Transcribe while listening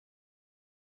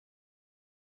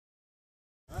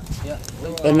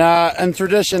In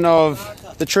tradition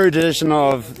of the true tradition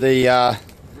of the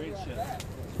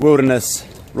wilderness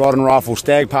rod and rifle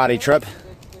stag party trip,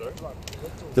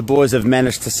 the boys have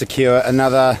managed to secure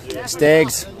another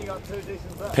stag's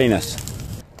penis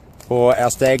for our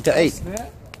stag to eat.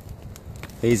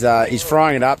 He's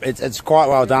frying it up. It's quite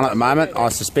well done at the moment. I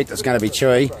suspect it's going to be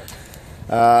chewy.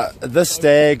 This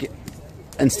stag,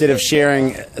 instead of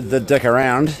sharing the dick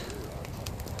around,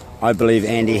 I believe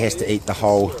Andy has to eat the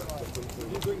whole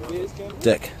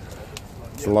dick.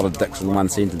 It's a lot of dicks in one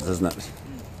sentence, isn't it?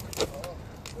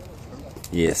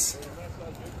 Yes.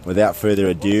 Without further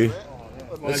ado,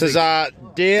 this is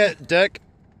deer dick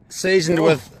seasoned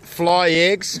with fly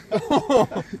eggs,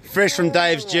 fresh from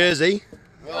Dave's Jersey.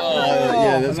 Oh,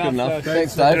 yeah, that's good enough.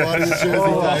 Thanks, Dave.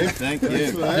 Thank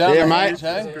you. Yeah, mate.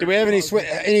 Do we have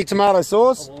any tomato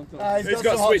sauce? He's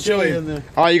got sweet chili in there.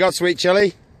 Oh, you got sweet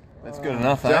chili? That's good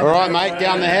enough, eh? All right, mate.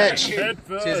 Down the hatch. Cheers,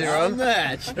 everyone.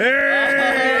 Yes,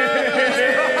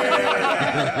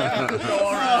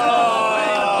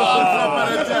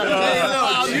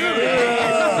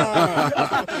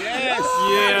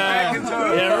 yeah,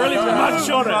 really munch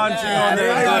on it.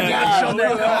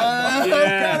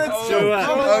 Yeah,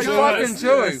 fucking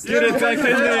chewy. Get it back in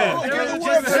there.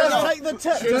 Just take the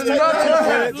tip.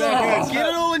 Get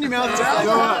it all in your mouth. Just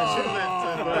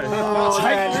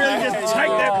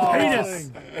take that penis.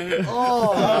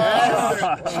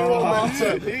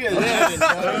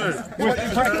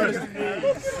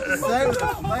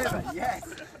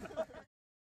 Yes.